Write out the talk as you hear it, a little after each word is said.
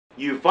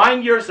you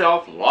find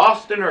yourself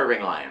lost in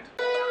Irvingland.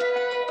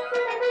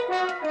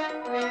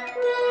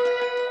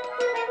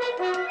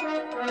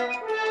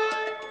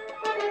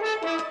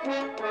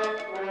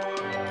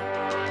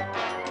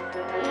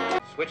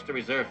 Switch to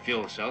reserve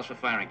fuel cells for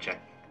firing check.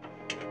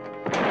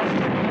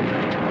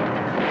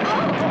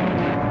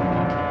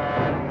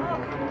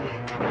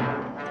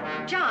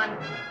 John,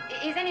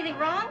 is anything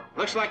wrong?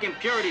 Looks like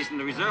impurities in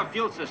the reserve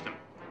fuel system.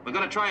 We're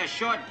going to try a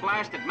short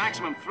blast at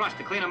maximum thrust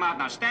to clean them out.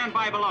 Now stand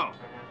by below.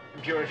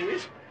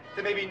 Impurities?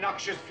 There may be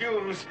noxious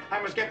fumes. I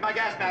must get my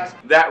gas mask.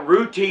 That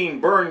routine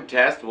burn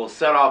test will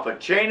set off a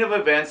chain of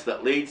events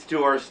that leads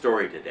to our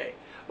story today.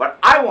 But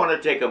I want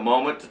to take a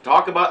moment to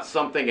talk about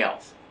something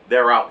else,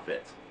 their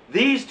outfits.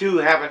 These two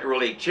haven't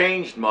really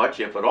changed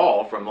much, if at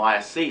all, from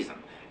last season.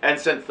 And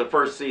since the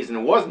first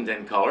season wasn't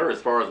in color,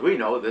 as far as we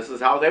know, this is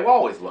how they've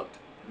always looked.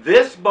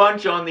 This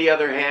bunch, on the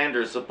other hand,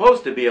 are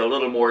supposed to be a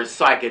little more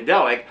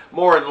psychedelic,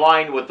 more in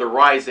line with the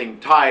rising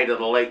tide of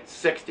the late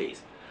 60s.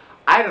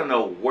 I don't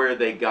know where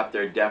they got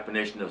their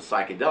definition of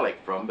psychedelic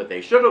from, but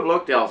they should have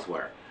looked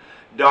elsewhere.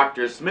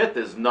 Dr. Smith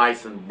is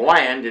nice and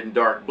bland in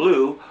dark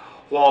blue,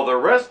 while the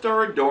rest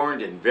are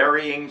adorned in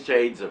varying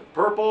shades of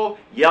purple,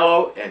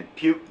 yellow, and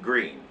puke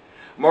green.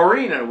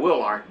 Maureen and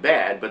Will aren't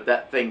bad, but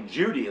that thing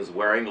Judy is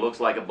wearing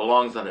looks like it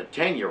belongs on a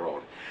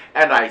 10-year-old.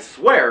 And I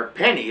swear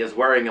Penny is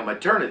wearing a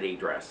maternity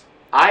dress.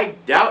 I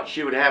doubt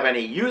she would have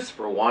any use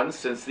for one,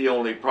 since the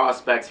only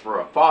prospects for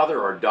a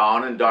father are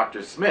Don and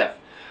Dr. Smith.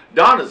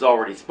 Don has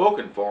already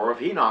spoken for her. If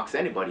he knocks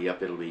anybody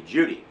up, it'll be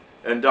Judy.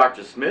 And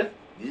Dr. Smith?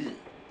 Ugh.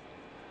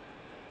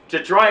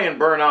 To try and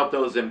burn out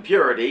those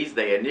impurities,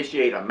 they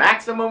initiate a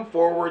maximum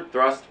forward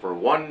thrust for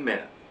 1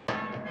 minute.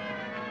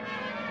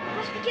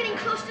 Must be getting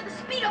close to the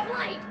speed of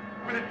light.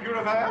 Will it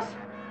purify us?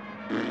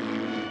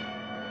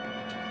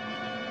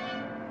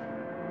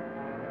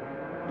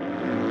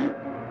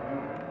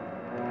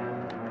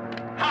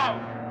 How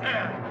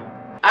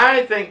dare!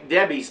 I think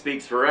Debbie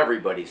speaks for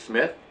everybody,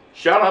 Smith.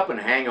 Shut up and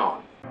hang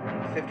on.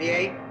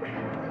 58,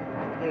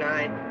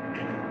 9,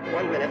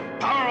 1 minute.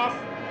 Power off!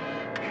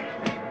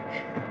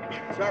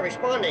 It's not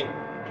responding.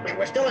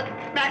 We're still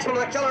at maximum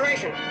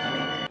acceleration.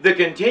 The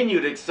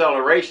continued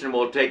acceleration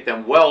will take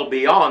them well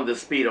beyond the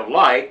speed of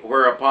light,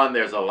 whereupon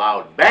there's a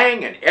loud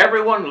bang and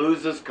everyone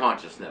loses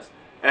consciousness.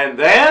 And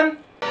then...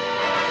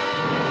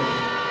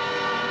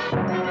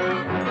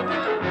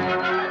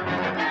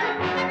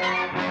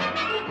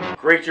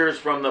 creatures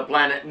from the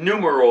planet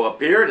Numero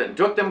appeared and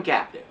took them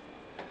captive.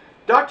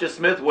 Dr.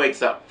 Smith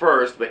wakes up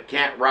first, but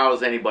can't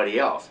rouse anybody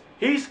else.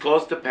 He's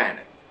close to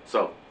panic.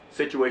 So,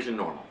 situation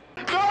normal.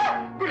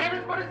 Oh, good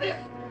heavens, what is this?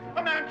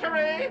 A manta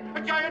ray?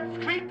 A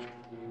giant squeak?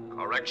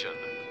 Correction.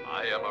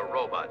 I am a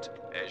robot,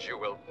 as you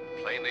will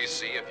plainly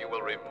see if you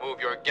will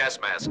remove your gas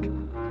mask.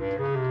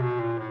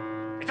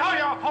 It's all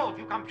your fault,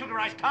 you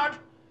computerized cud.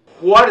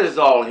 What is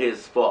all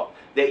his fault?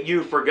 That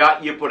you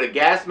forgot you put a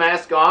gas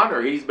mask on,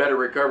 or he's better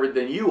recovered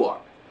than you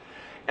are?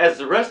 As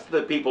the rest of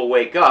the people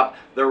wake up,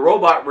 the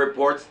robot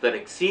reports that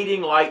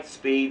exceeding light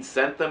speed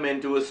sent them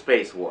into a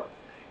space warp.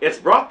 It's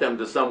brought them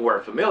to somewhere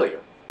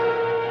familiar.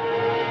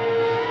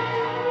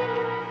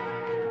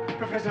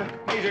 Professor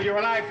Major, you're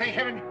alive, thank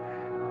heaven.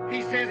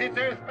 He says it's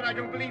Earth, but I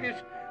don't believe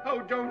it.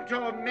 Oh, don't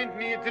torment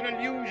me. It's an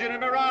illusion, a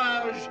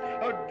mirage,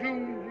 a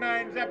doomed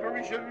man's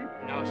apparition.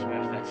 No,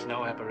 Smith, that's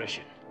no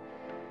apparition.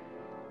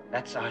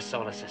 That's our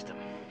solar system.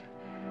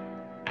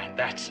 And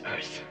that's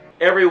Earth.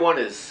 Everyone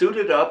is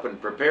suited up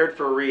and prepared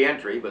for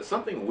re-entry, but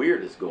something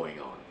weird is going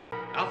on.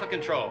 Alpha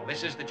Control,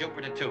 this is the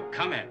Jupiter 2.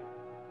 Come in.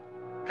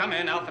 Come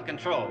in, Alpha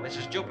Control. This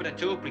is Jupiter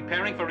 2,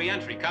 preparing for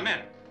re-entry. Come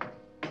in.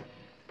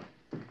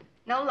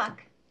 No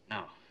luck.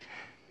 No.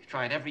 We've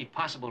tried every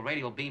possible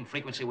radio beam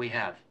frequency we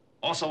have.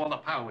 Also all the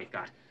power we've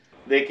got.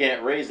 They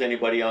can't raise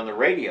anybody on the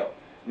radio.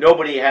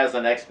 Nobody has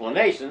an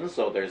explanation,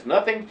 so there's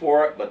nothing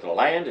for it but to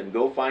land and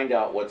go find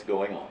out what's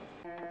going on.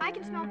 I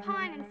can smell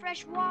pine and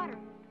fresh water.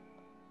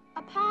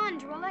 A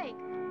pond or a lake.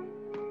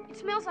 It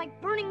smells like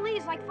burning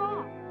leaves like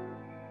fall.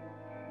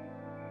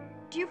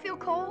 Do you feel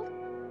cold?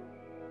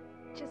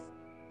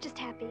 Just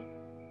happy.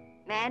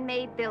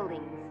 Man-made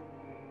buildings.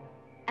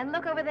 And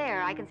look over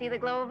there, I can see the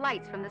glow of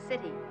lights from the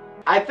city.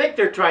 I think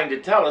they're trying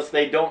to tell us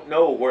they don't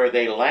know where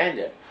they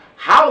landed.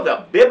 How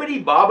the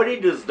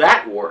bibbity-bobbity does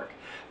that work?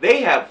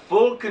 They have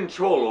full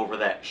control over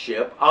that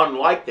ship,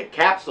 unlike the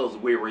capsules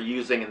we were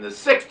using in the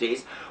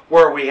 60s,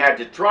 where we had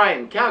to try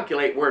and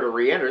calculate where to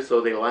re-enter so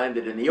they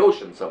landed in the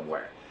ocean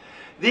somewhere.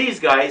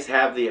 These guys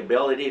have the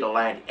ability to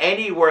land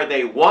anywhere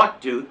they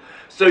want to,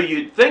 so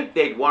you'd think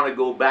they'd want to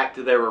go back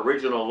to their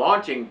original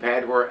launching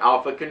pad where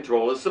Alpha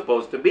Control is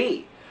supposed to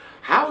be.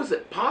 How is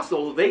it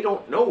possible they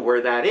don't know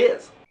where that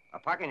is? A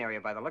parking area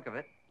by the look of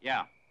it.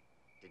 Yeah.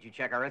 Did you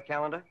check our Earth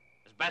calendar?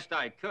 As best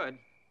I could.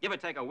 Give or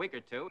take a week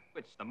or two.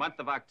 It's the month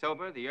of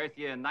October, the Earth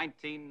year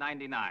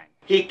 1999.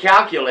 He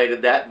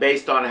calculated that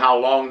based on how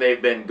long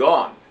they've been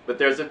gone, but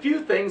there's a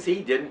few things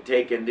he didn't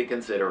take into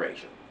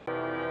consideration.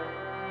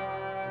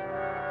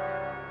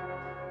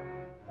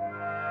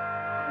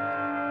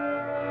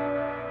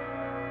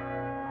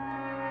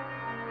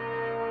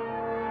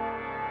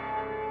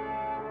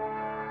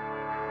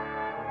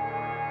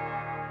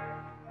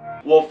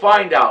 We'll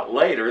find out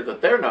later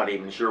that they're not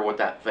even sure what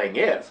that thing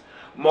is.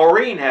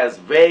 Maureen has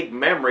vague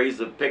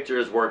memories of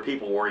pictures where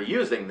people were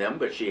using them,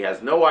 but she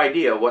has no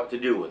idea what to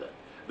do with it.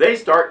 They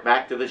start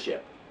back to the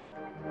ship.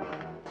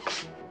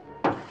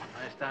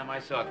 Last time I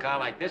saw a car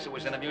like this, it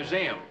was in a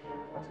museum.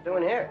 What's it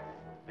doing here?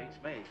 Beats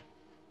me.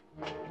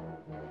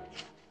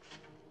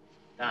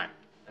 Don,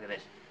 look at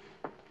this.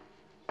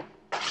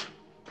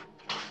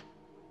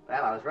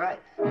 Well, I was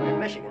right. We're in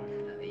Michigan.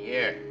 The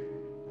year.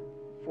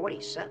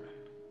 47.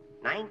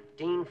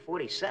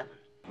 1947.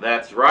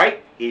 That's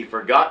right, he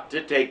forgot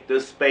to take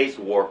the space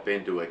warp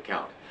into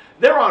account.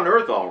 They're on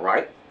Earth all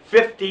right,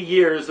 50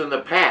 years in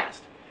the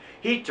past.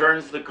 He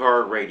turns the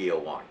car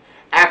radio on.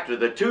 After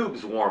the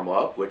tubes warm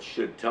up, which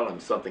should tell him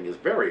something is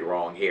very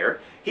wrong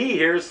here, he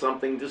hears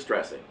something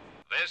distressing.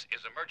 This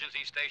is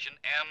Emergency Station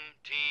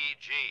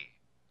MTG.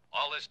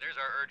 All listeners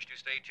are urged to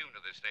stay tuned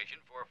to this station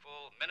for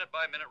full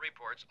minute-by-minute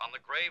reports on the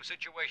grave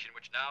situation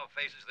which now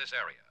faces this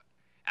area.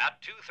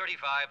 At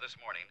 2:35 this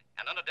morning,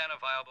 an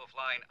unidentifiable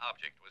flying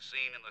object was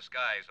seen in the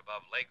skies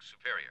above Lake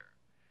Superior.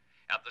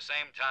 At the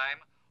same time,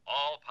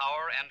 all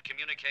power and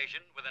communication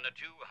within a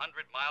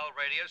 200-mile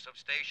radius of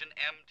station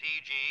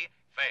MTG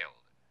failed.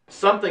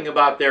 Something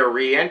about their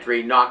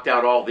re-entry knocked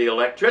out all the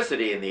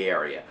electricity in the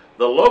area.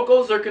 The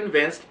locals are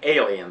convinced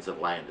aliens have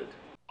landed.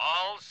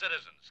 All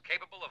citizens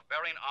capable of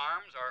bearing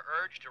arms are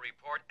urged to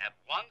report at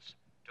once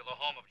to the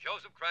home of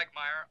Joseph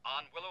Cragmire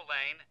on Willow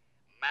Lane,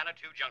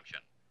 Manitou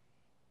Junction.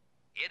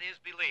 It is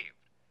believed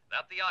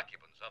that the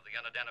occupants of the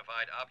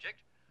unidentified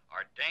object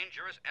are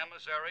dangerous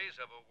emissaries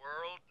of a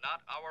world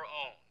not our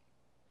own.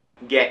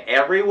 Get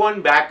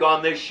everyone back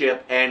on this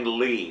ship and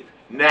leave.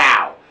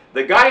 Now!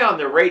 The guy on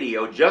the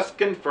radio just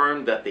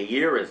confirmed that the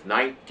year is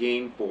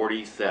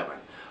 1947.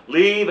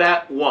 Leave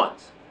at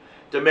once.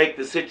 To make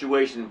the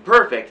situation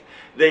perfect,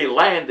 they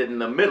landed in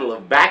the middle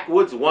of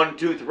backwoods,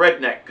 one-tooth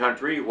redneck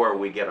country where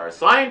we get our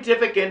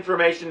scientific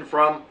information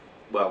from,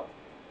 well,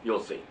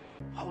 you'll see.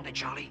 Hold it,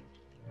 Charlie.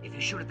 If you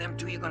shoot at them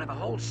two, you're gonna have a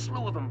whole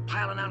slew of them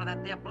piling out of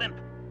that there blimp.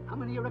 How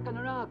many you reckon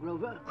there are,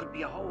 Grover? Could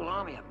be a whole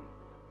army of them.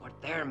 What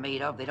they're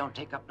made of, they don't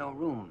take up no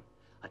room.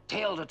 A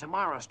Tales of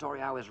Tomorrow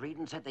story I was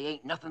reading said they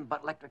ain't nothing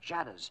but electric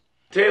shadows.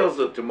 Tales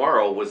of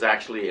Tomorrow was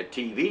actually a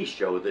TV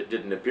show that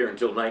didn't appear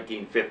until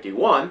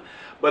 1951,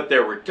 but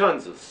there were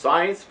tons of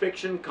science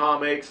fiction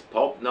comics,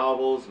 pulp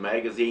novels,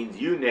 magazines,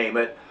 you name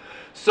it.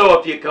 So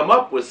if you come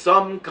up with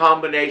some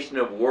combination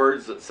of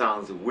words that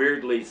sounds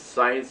weirdly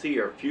sciencey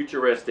or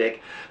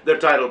futuristic, the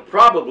title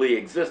probably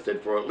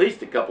existed for at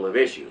least a couple of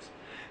issues.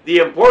 The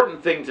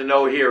important thing to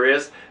know here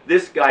is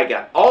this guy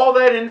got all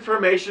that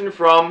information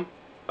from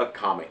a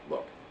comic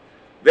book.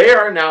 They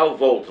are now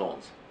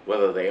Voltones,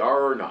 whether they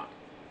are or not.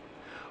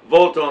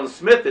 Voltone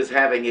Smith is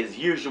having his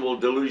usual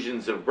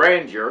delusions of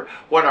grandeur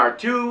when our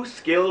two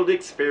skilled,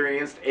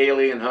 experienced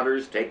alien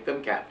hunters take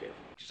them captive.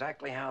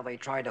 Exactly how they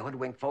tried to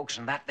hoodwink folks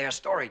in that there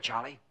story,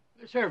 Charlie.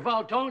 This here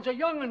Valtone's a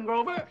young'un,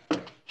 Grover.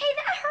 Hey,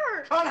 that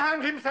hurt.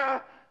 Unhand him,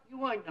 sir.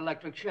 You ain't an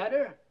electric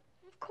shatter.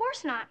 Of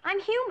course not. I'm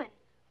human.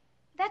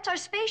 That's our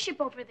spaceship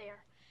over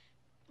there.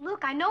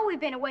 Look, I know we've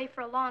been away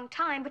for a long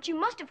time, but you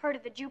must have heard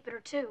of the Jupiter,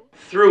 too.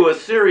 Through a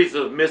series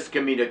of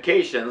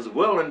miscommunications,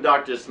 Will and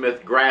Dr.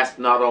 Smith grasp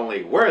not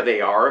only where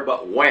they are,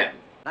 but when.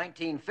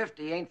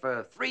 1950 ain't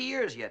for 3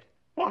 years yet.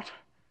 What?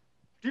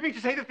 Do you mean to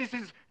say that this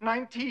is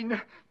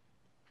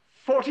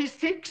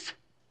 1946?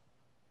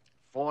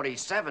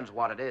 47's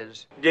what it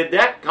is. Did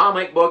that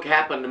comic book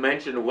happen to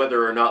mention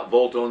whether or not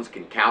Voltones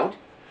can count?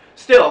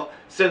 Still,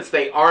 since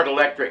they aren't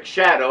electric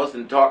shadows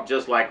and talk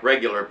just like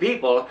regular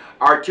people,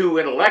 our two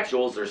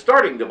intellectuals are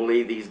starting to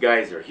believe these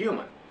guys are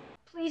human.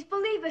 Please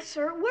believe us,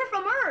 sir. We're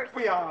from Earth.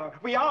 We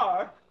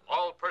are.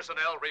 All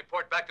personnel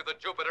report back to the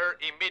Jupiter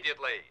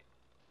immediately.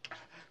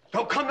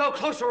 Don't come no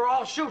closer or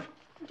I'll shoot.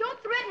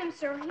 Don't threaten him,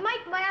 sir. He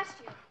might blast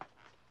you.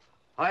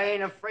 I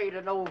ain't afraid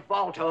of no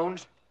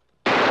Voltones.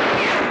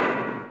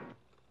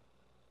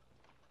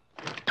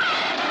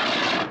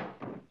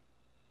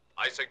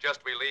 I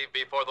suggest we leave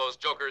before those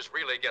jokers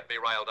really get me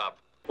riled up.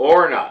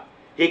 Or not.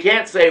 He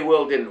can't say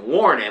Will didn't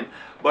warn him,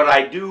 but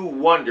I do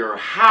wonder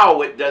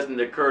how it doesn't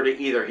occur to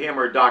either him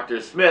or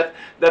Dr. Smith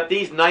that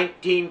these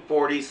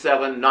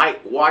 1947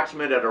 night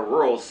watchmen at a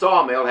rural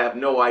sawmill have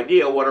no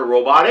idea what a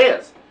robot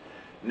is.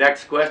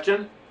 Next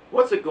question,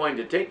 what's it going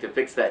to take to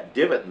fix that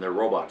divot in the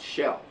robot's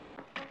shell?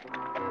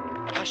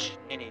 Hush,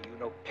 Ninny, you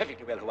know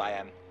perfectly well who I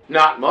am.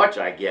 Not much,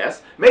 I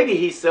guess. Maybe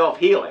he's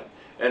self-healing,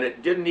 and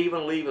it didn't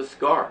even leave a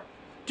scar.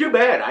 Too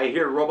bad. I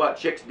hear robot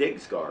chicks dig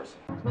scars.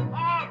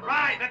 All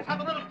right, let's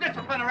have a little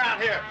discipline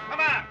around here. Come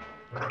on.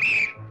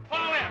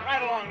 Fall in,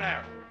 right along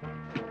there.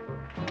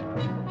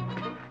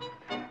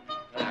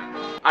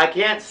 I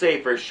can't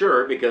say for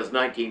sure because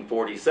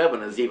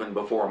 1947 is even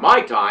before my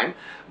time,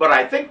 but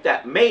I think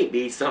that may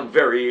be some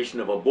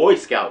variation of a Boy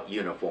Scout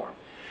uniform.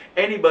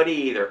 Anybody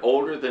either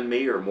older than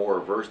me or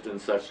more versed in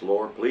such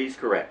lore, please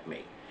correct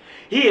me.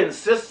 He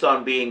insists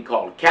on being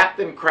called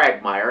Captain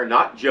Cragmire,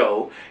 not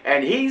Joe,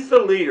 and he's the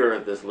leader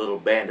of this little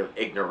band of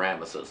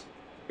ignoramuses.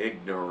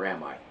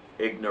 Ignorami.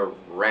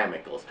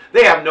 Ignoramicals.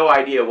 They have no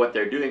idea what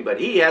they're doing, but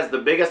he has the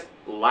biggest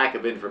lack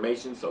of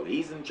information, so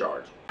he's in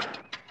charge.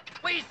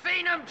 We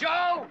seen them,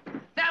 Joe!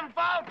 Them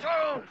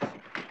Voltoons!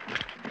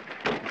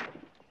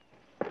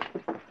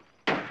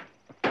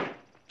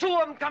 Two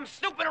of them come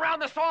snooping around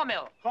the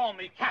sawmill. Call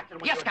me Captain.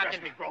 Yes,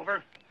 Captain. Me,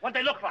 Grover. What'd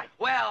they look like?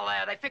 Well,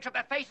 they fixed up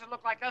their faces to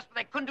look like us, but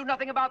they couldn't do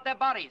nothing about their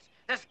bodies.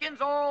 Their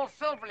skin's all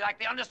silvery like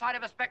the underside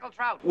of a speckled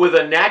trout. With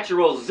a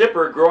natural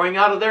zipper growing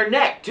out of their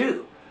neck,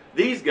 too.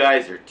 These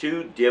guys are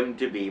too dim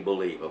to be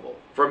believable.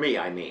 For me,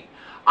 I mean.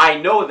 I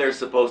know they're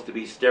supposed to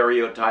be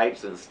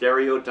stereotypes, and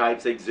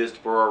stereotypes exist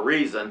for a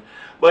reason,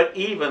 but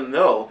even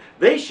though,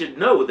 they should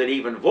know that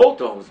even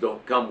Voltones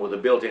don't come with a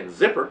built-in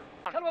zipper.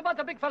 Tell them about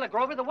the big fella,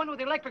 Grover, the one with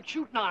the electric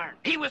shooting iron.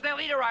 He was their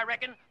leader, I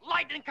reckon.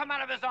 Lightning come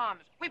out of his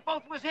arms. We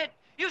both was hit.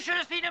 You should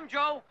have seen him,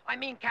 Joe. I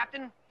mean,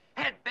 Captain.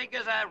 Head big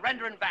as a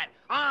rendering vat.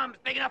 Arms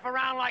big enough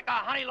around like a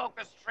honey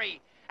locust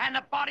tree. And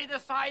the body the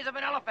size of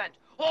an elephant.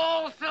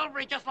 All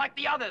silvery, just like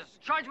the others.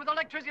 Charged with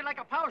electricity like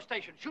a power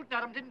station. Shooting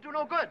at him didn't do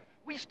no good.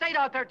 We stayed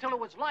out there till it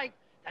was light.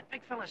 That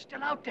big fella's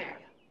still out there.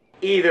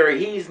 Either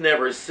he's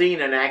never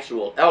seen an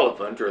actual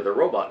elephant, or the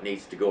robot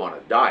needs to go on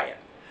a diet.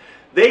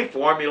 They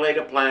formulate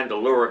a plan to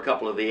lure a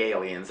couple of the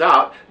aliens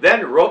out,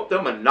 then rope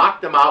them and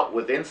knock them out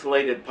with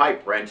insulated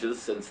pipe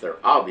wrenches, since they're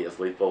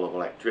obviously full of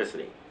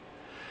electricity.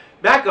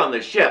 Back on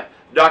the ship,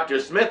 Dr.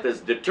 Smith is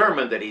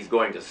determined that he's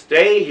going to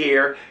stay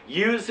here,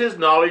 use his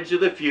knowledge of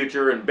the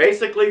future, and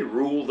basically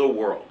rule the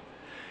world.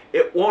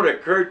 It won't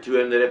occur to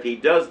him that if he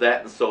does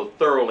that and so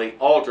thoroughly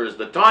alters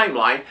the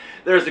timeline,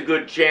 there's a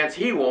good chance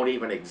he won't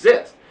even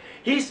exist.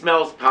 He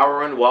smells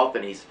power and wealth,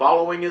 and he's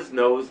following his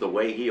nose the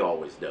way he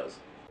always does.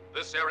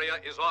 This area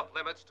is off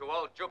limits to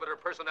all Jupiter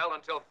personnel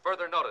until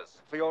further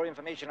notice. For your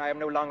information, I am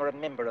no longer a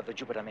member of the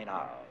Jupiter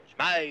Menage.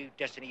 My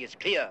destiny is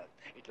clear.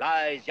 It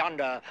lies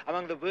yonder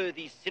among the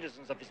worthy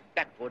citizens of this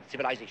backward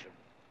civilization,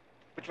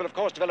 which will, of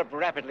course, develop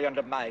rapidly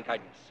under my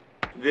guidance.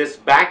 This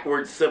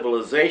backward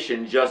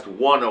civilization just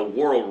won a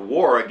world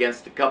war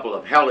against a couple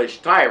of hellish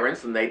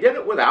tyrants, and they did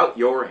it without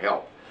your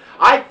help.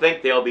 I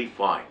think they'll be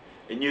fine,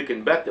 and you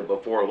can bet that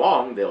before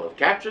long they'll have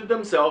captured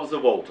themselves a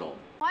Voltone.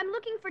 I'm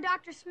looking for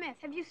Dr. Smith.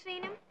 Have you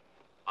seen him?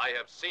 I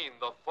have seen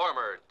the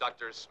former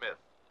Dr. Smith.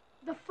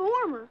 The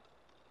former?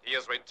 He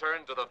has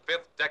returned to the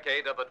 5th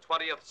decade of the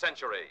 20th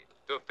century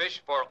to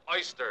fish for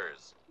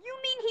oysters. You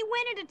mean he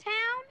went into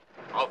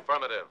town?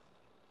 Affirmative.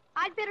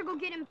 I'd better go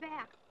get him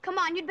back. Come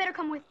on, you'd better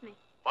come with me.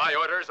 My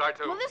orders are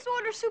to... Well, this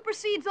order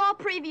supersedes all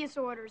previous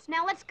orders.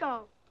 Now, let's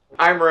go.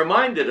 I'm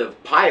reminded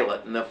of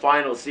Pilot in the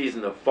final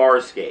season of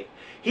Farscape.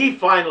 He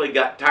finally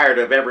got tired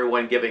of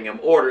everyone giving him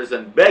orders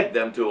and begged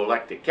them to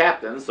elect a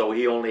captain, so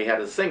he only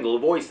had a single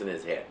voice in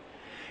his head.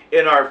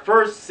 In our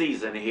first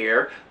season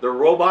here, the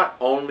robot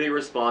only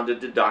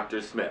responded to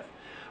Dr. Smith.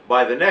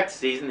 By the next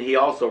season, he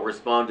also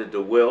responded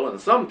to Will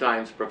and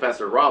sometimes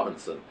Professor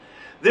Robinson.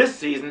 This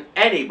season,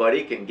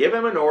 anybody can give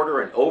him an order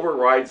and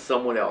override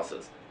someone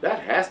else's.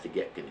 That has to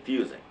get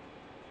confusing.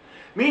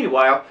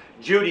 Meanwhile,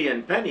 Judy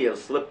and Penny have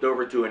slipped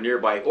over to a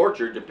nearby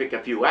orchard to pick a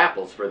few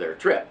apples for their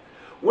trip,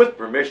 with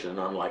permission,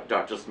 unlike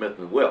Dr. Smith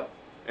and Will,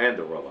 and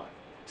the robot.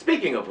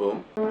 Speaking of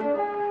whom...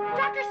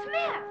 Dr.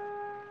 Smith!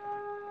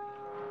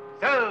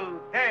 So,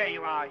 there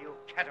you are, you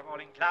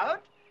caterwauling cloud.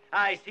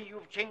 I see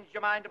you've changed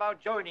your mind about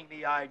joining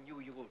me. I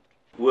knew you would.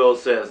 Will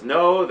says,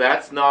 no,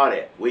 that's not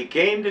it. We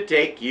came to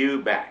take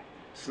you back.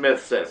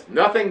 Smith says,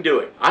 nothing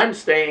doing. I'm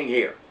staying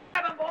here.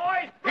 Grab them,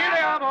 boys! Here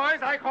they are, boys.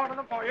 I cornered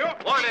them for you.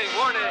 Warning,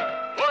 warning,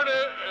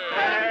 warning!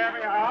 There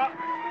we are.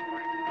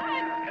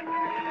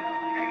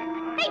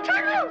 Hey,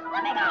 turn loose!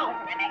 Let me go!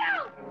 Let me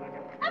go!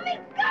 Let me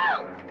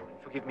go!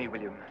 Forgive me,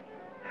 William,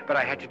 but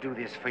I had to do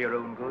this for your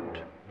own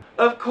good.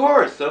 Of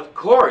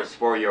course,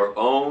 for your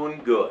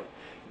own good.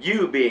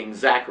 You being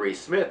Zachary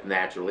Smith,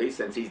 naturally,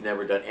 since he's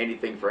never done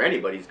anything for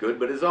anybody's good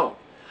but his own.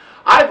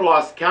 I've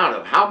lost count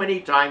of how many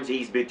times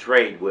he's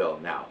betrayed Will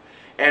now,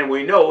 and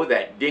we know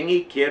that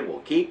dingy kid will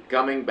keep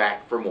coming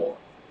back for more.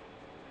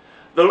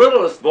 The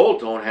littlest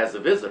Voltone has a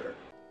visitor.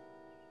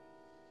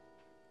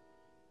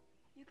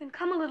 You can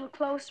come a little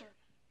closer.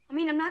 I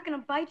mean, I'm not going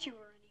to bite you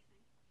or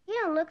anything. You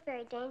don't look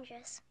very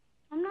dangerous.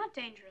 I'm not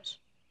dangerous.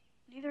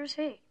 Neither is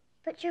he.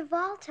 But you're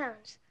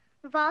Voltones.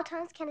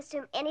 Voltones can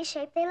assume any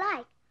shape they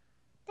like.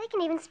 They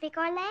can even speak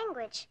our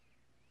language.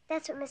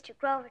 That's what Mr.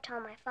 Grover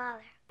told my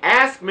father.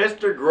 Ask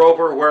Mr.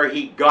 Grover where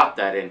he got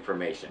that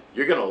information.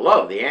 You're going to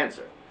love the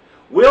answer.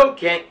 Will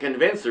can't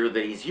convince her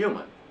that he's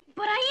human.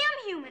 But I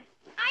am human.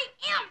 I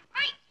am.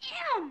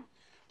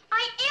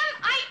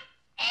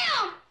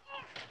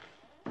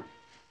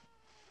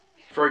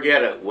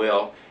 Forget it,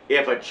 Will.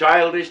 If a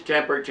childish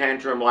temper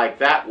tantrum like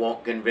that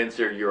won't convince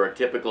her you're a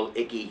typical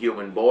icky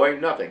human boy,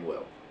 nothing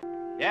will.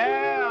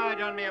 Yeah, I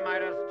done me a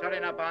mite of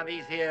studying up on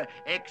these here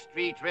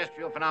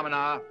extraterrestrial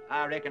phenomena.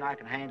 I reckon I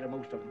can handle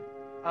most of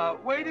them.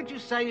 Where did you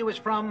say you was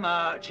from,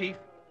 Chief?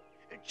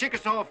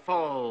 Chickasaw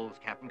Falls,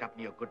 Captain. Got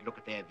me a good look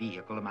at their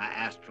vehicle and my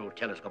astro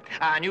telescope.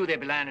 I knew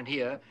they'd be landing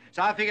here,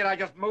 so I figured I'd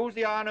just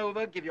mosey on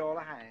over, give you all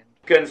a hand.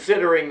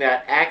 Considering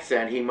that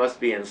accent, he must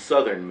be in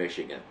southern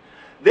Michigan.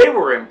 They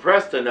were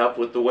impressed enough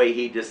with the way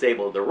he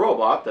disabled the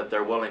robot that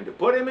they're willing to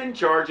put him in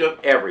charge of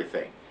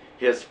everything.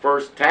 His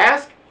first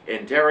task,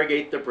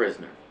 interrogate the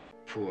prisoner.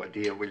 Poor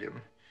dear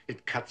William.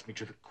 It cuts me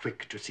to the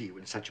quick to see you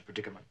in such a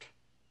predicament.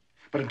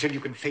 But until you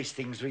can face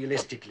things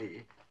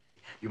realistically,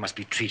 you must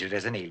be treated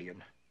as an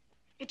alien.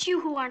 It's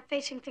you who aren't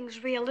facing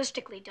things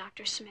realistically,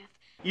 Dr. Smith.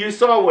 You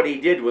saw what he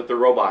did with the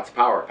robot's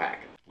power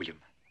pack. William,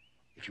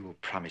 if you will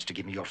promise to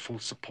give me your full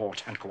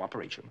support and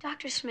cooperation.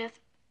 Dr. Smith,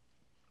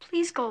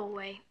 please go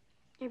away.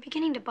 You're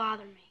beginning to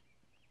bother me.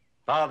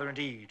 Bother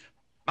indeed.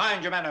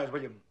 Mind your manners,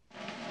 William.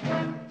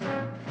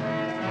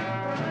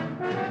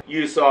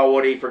 You saw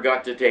what he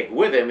forgot to take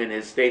with him in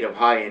his state of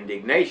high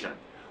indignation.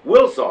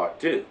 Will saw it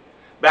too.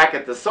 Back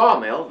at the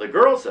sawmill, the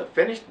girls have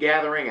finished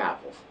gathering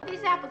apples.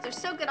 These apples are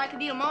so good I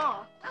could eat them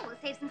all. Oh, we'll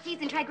save some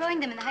seeds and try growing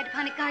them in the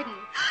hydroponic garden.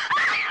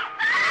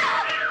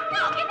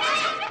 No, get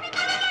that!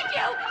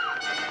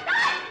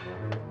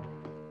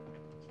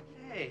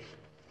 Hey,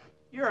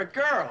 you're a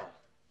girl.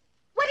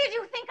 What did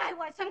you think I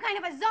was, some kind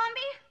of a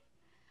zombie?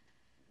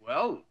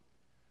 Well,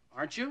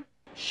 aren't you?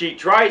 She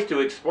tries to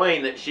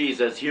explain that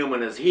she's as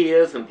human as he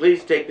is, and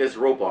please take this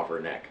rope off her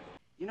neck.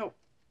 You know,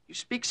 you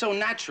speak so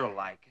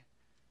natural-like.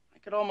 I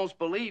could almost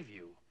believe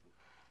you.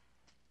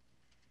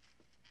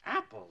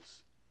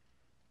 Apples?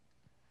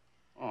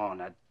 Oh,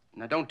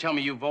 now don't tell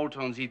me you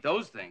Voltones eat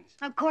those things.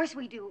 Of course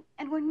we do.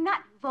 And we're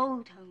not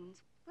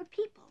Voltones. We're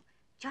people,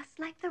 just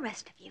like the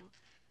rest of you.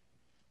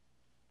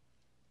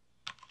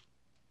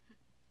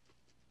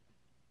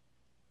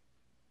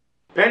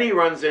 Penny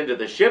runs into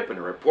the ship and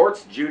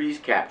reports Judy's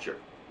capture.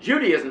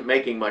 Judy isn't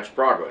making much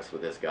progress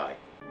with this guy.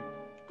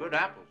 Good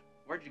apples.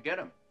 Where'd you get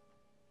them?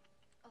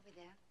 Over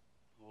there.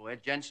 Oh,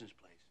 Ed Jensen's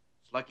place.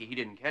 It's lucky he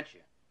didn't catch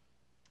you.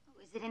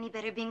 Oh, is it any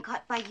better being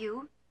caught by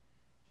you?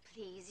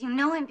 Please, you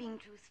know I'm being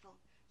truthful.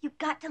 You've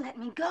got to let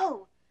me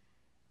go.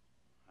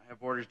 I have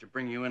orders to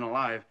bring you in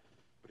alive,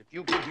 but if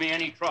you give me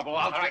any trouble,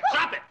 I'll... All right,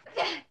 drop it!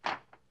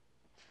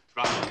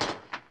 Drop it.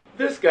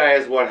 This guy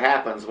is what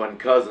happens when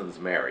cousins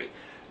marry.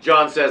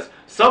 John says,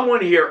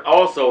 someone here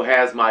also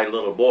has my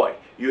little boy.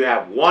 You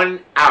have 1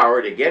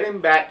 hour to get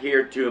him back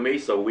here to me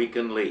so we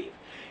can leave.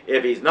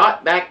 If he's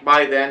not back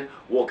by then,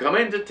 we'll come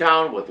into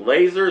town with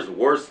lasers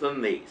worse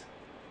than these.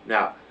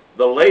 Now,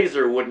 the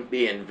laser wouldn't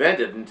be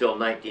invented until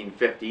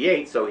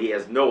 1958, so he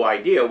has no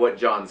idea what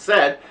John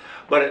said,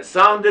 but it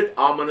sounded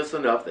ominous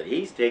enough that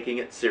he's taking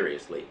it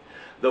seriously.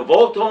 The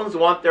Voltones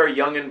want their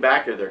young'un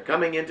back, or they're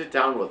coming into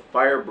town with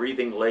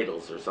fire-breathing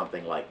ladles or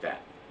something like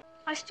that.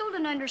 I still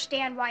didn't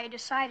understand why you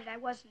decided I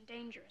wasn't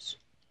dangerous.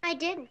 I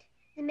didn't.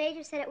 The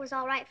major said it was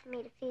all right for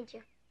me to feed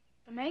you.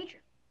 The major?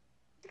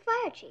 The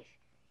fire chief.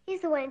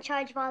 He's the one in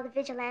charge of all the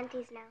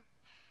vigilantes now.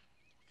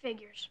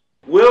 Figures.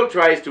 Will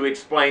tries to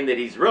explain that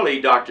he's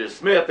really Dr.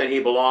 Smith and he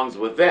belongs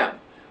with them.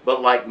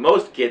 But like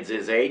most kids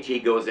his age, he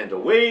goes into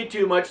way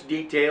too much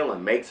detail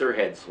and makes her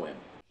head swim.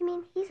 You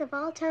mean he's a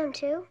Voltone,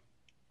 too?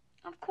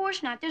 Of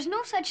course not. There's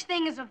no such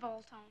thing as a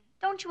Voltone.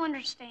 Don't you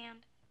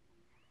understand?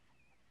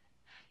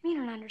 You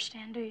don't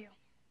understand, do you?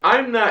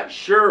 I'm not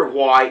sure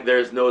why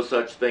there's no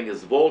such thing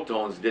as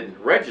Voltones didn't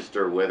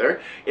register with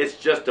her. It's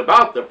just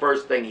about the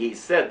first thing he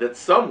said that's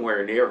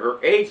somewhere near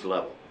her age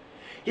level.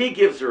 He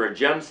gives her a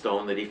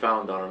gemstone that he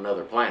found on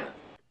another planet.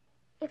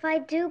 If I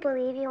do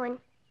believe you and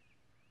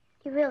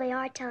you really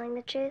are telling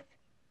the truth,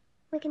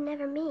 we can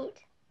never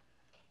meet.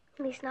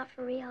 At least not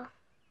for real.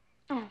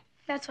 Oh,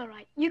 that's all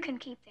right. You can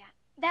keep that.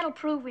 That'll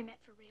prove we met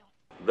for real.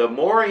 The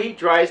more he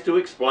tries to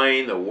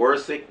explain, the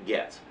worse it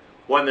gets.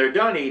 When they're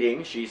done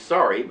eating, she's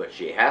sorry, but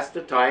she has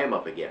to tie him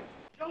up again.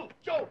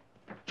 Joe,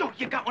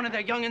 you got one of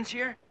their young'uns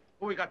here?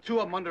 Well, we got two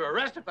of them under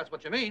arrest, if that's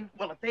what you mean.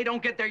 Well, if they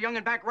don't get their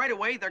young'un back right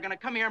away, they're gonna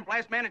come here and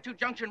blast Manitou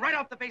Junction right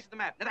off the face of the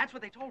map. Now, that's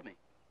what they told me.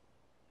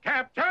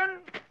 Captain,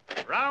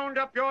 round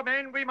up your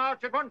men. We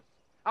march at once.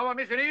 Our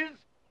mission is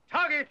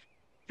target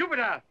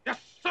Jupiter. Yes,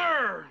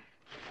 sir.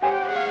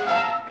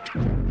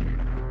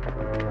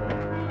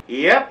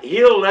 Yep,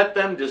 he'll let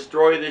them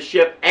destroy the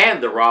ship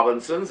and the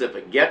Robinsons if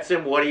it gets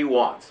him what he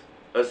wants.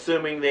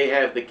 Assuming they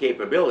have the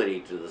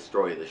capability to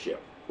destroy the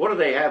ship. What do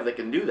they have that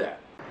can do that?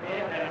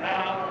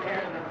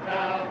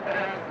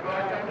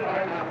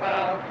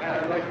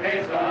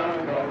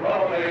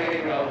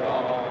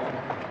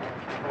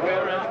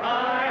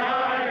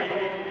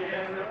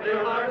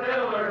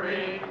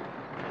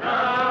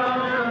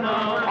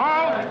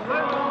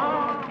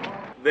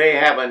 They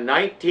have a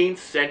 19th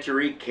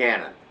century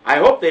cannon. I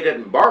hope they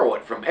didn't borrow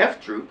it from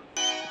F Troop.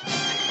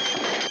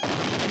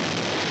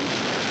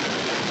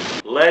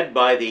 Led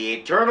by the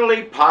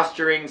eternally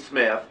posturing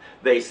Smith,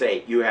 they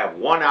say, you have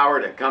 1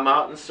 hour to come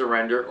out and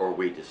surrender or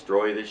we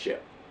destroy the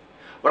ship.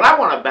 But I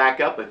want to back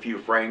up a few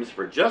frames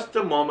for just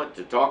a moment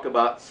to talk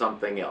about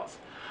something else.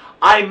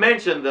 I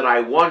mentioned that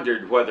I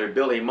wondered whether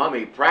Billy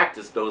Mumy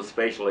practiced those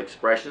facial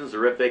expressions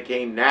or if they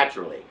came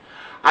naturally.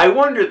 I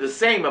wondered the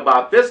same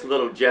about this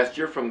little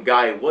gesture from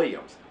Guy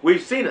Williams.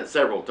 We've seen it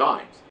several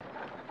times.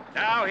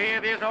 Now hear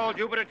this, all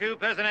Jupiter 2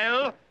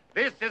 personnel.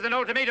 This is an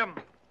ultimatum.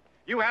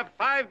 You have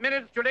 5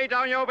 minutes to lay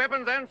down your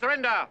weapons and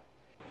surrender.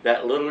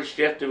 That little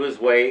shift of his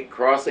weight,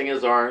 crossing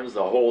his arms,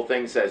 the whole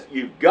thing says,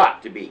 "You've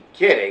got to be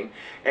kidding,"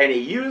 and he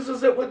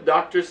uses it with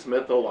Dr.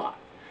 Smith a lot.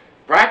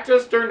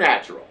 Practiced or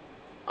natural?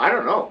 I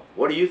don't know.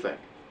 What do you think?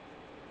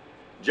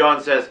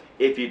 John says,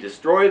 "If you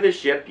destroy the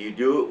ship, you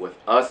do it with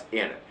us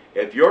in it.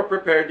 If you're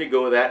prepared to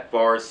go that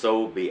far,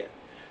 so be it."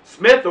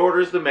 Smith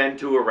orders the men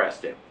to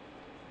arrest him.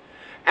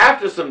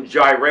 After some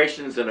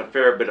gyrations and a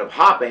fair bit of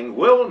hopping,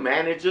 Will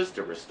manages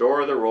to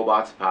restore the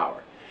robot's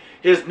power.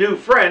 His new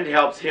friend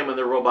helps him and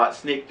the robot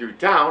sneak through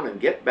town and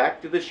get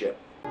back to the ship.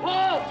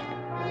 Halt!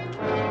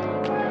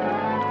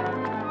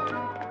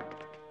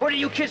 Where do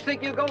you kids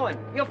think you're going?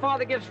 Your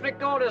father gives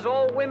strict orders.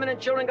 All women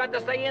and children got to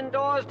stay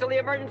indoors till the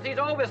emergency's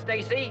over,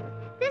 Stacy.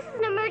 This is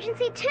an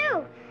emergency,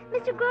 too.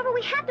 Mr. Grover,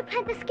 we have to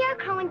plant the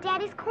scarecrow in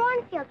Daddy's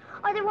cornfield,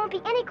 or there won't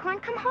be any corn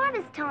come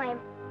harvest time.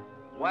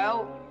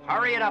 Well,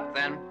 hurry it up,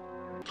 then.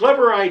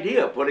 Clever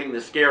idea, putting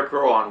the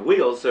scarecrow on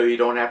wheels so you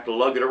don't have to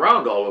lug it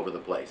around all over the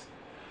place.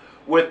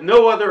 With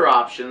no other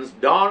options,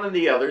 Don and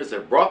the others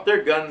have brought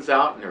their guns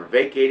out and are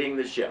vacating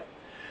the ship.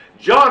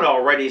 John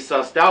already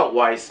sussed out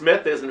why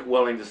Smith isn't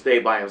willing to stay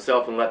by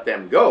himself and let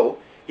them go.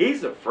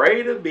 He's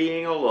afraid of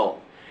being alone.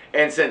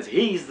 And since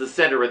he's the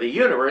center of the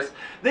universe,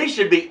 they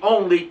should be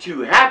only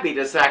too happy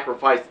to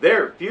sacrifice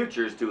their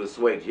futures to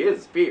assuage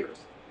his fears.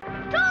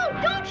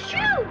 Don't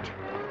shoot!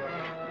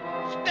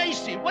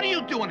 Stacy, what are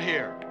you doing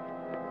here?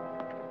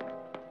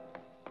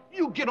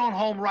 You get on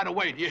home right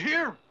away, do you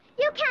hear?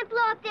 You can't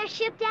blow up their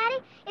ship, Daddy.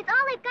 It's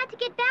all they've got to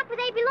get back where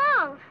they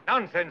belong.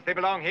 Nonsense. They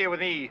belong here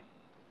with me.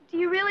 Do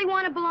you really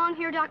want to belong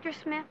here, Dr.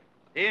 Smith?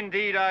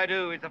 Indeed I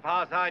do. It's a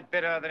far sight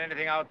better than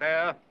anything out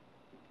there.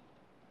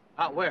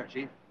 Out where,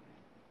 Chief?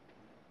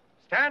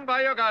 Stand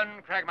by your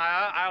gun,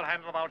 Cragmire. I'll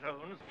handle the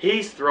Baltoons.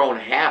 He's thrown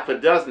half a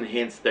dozen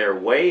hints their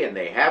way, and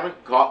they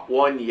haven't caught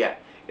one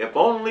yet. If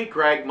only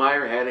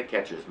Cragmire had a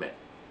catcher's mitt.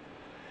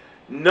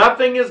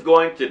 Nothing is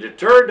going to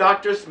deter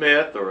Dr.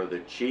 Smith or the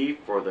chief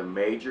or the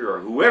major or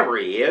whoever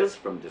he is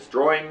from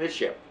destroying the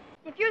ship.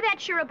 If you're that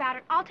sure about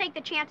it, I'll take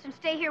the chance and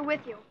stay here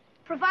with you,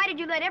 provided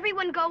you let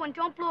everyone go and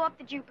don't blow up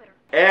the Jupiter.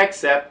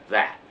 Except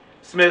that.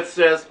 Smith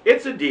says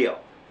it's a deal.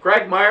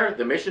 Cragmire,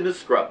 the mission is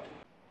scrubbed.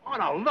 Oh,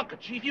 now, look,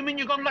 Chief, you mean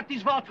you're going to let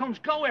these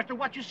Voltones go after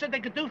what you said they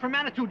could do for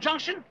Manitou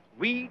Junction?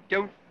 We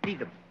don't need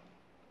them.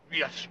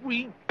 Yes,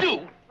 we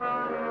do.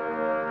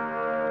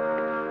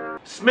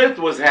 Smith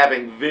was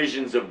having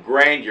visions of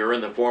grandeur in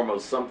the form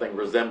of something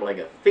resembling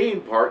a theme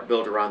park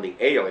built around the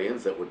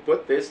aliens that would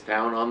put this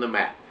town on the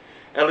map.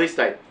 At least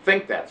I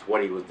think that's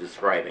what he was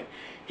describing.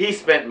 He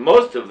spent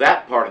most of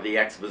that part of the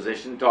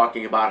exposition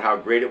talking about how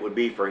great it would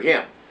be for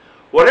him.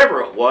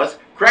 Whatever it was,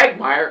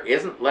 Cragmire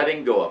isn't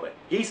letting go of it.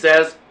 He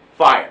says,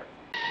 "Fire."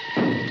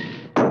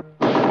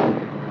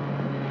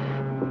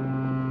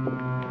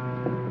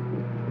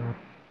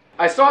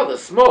 I saw the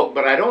smoke,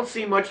 but I don't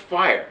see much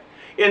fire.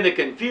 In the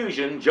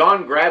confusion,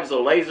 John grabs a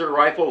laser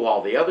rifle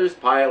while the others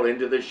pile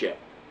into the ship,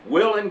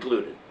 Will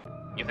included.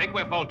 You think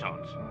we're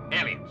Voltones?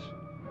 Aliens?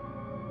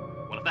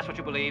 Well, if that's what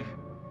you believe,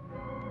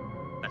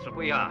 that's what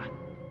we are.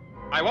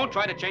 I won't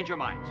try to change your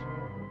minds.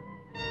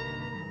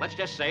 Let's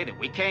just say that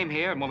we came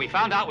here, and when we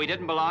found out we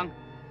didn't belong,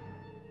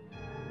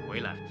 we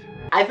left.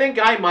 I think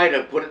I might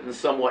have put it in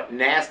somewhat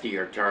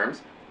nastier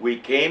terms. We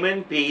came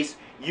in peace.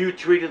 You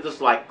treated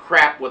us like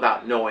crap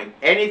without knowing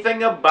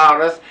anything about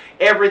us.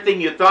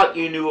 Everything you thought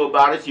you knew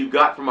about us you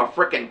got from a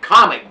frickin'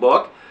 comic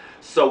book.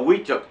 So we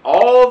took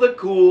all the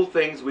cool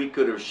things we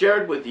could have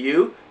shared with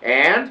you,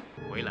 and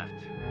we left.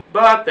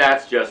 But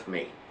that's just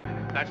me.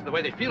 That's the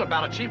way they feel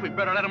about it, Chief. We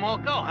better let them all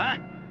go, huh?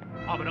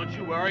 Oh, but don't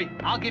you worry.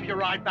 I'll give you a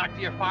ride back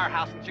to your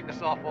firehouse in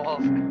Chickasaw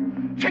Falls.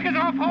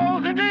 Chickasaw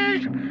Falls,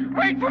 indeed!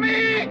 Wait for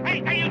me!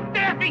 Hey, you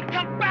daffy!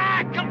 Come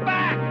back! Come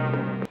back!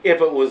 If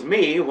it was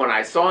me, when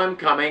I saw him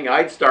coming,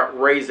 I'd start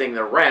raising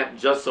the ramp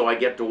just so I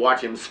get to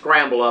watch him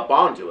scramble up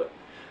onto it.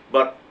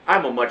 But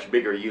I'm a much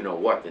bigger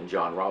you-know-what than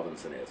John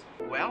Robinson is.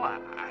 Well,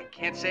 I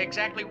can't say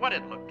exactly what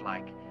it looked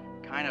like.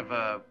 Kind of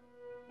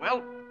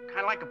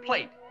like a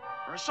plate.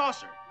 Or a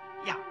saucer.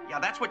 Yeah,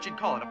 that's what you'd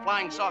call it, a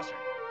flying saucer.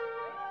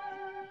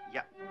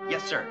 Yeah,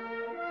 yes, sir.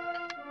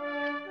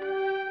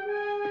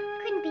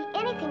 Couldn't be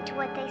anything to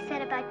what they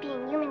said about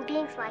being human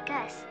beings like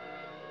us.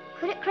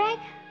 Could it, Craig?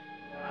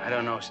 I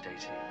don't know,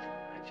 Stacy.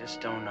 I just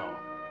don't know.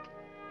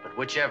 But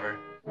whichever,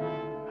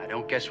 I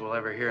don't guess we'll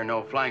ever hear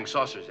no flying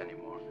saucers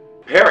anymore.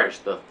 Perish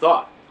the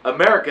thought.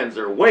 Americans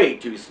are way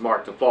too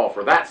smart to fall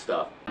for that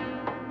stuff.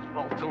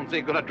 Voltones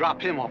ain't gonna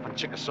drop him off in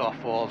Chickasaw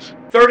Falls.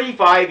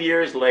 35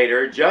 years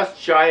later, just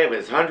shy of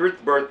his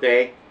 100th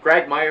birthday,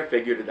 Cragmire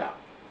figured it out.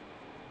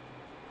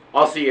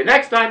 I'll see you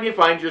next time you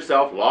find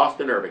yourself lost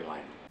in Irvingland.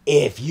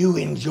 If you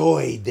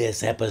enjoyed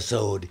this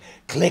episode,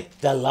 click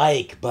the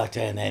like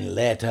button and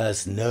let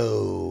us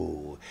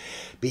know.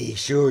 Be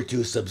sure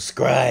to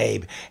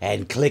subscribe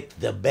and click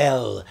the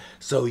bell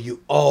so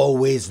you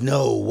always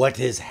know what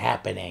is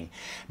happening,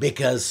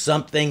 because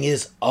something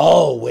is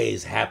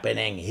always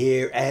happening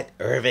here at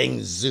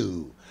Irving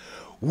Zoo.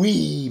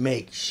 We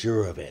make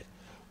sure of it.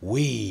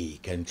 We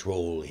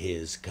control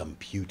his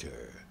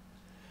computer.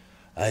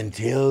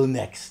 Until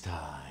next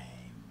time.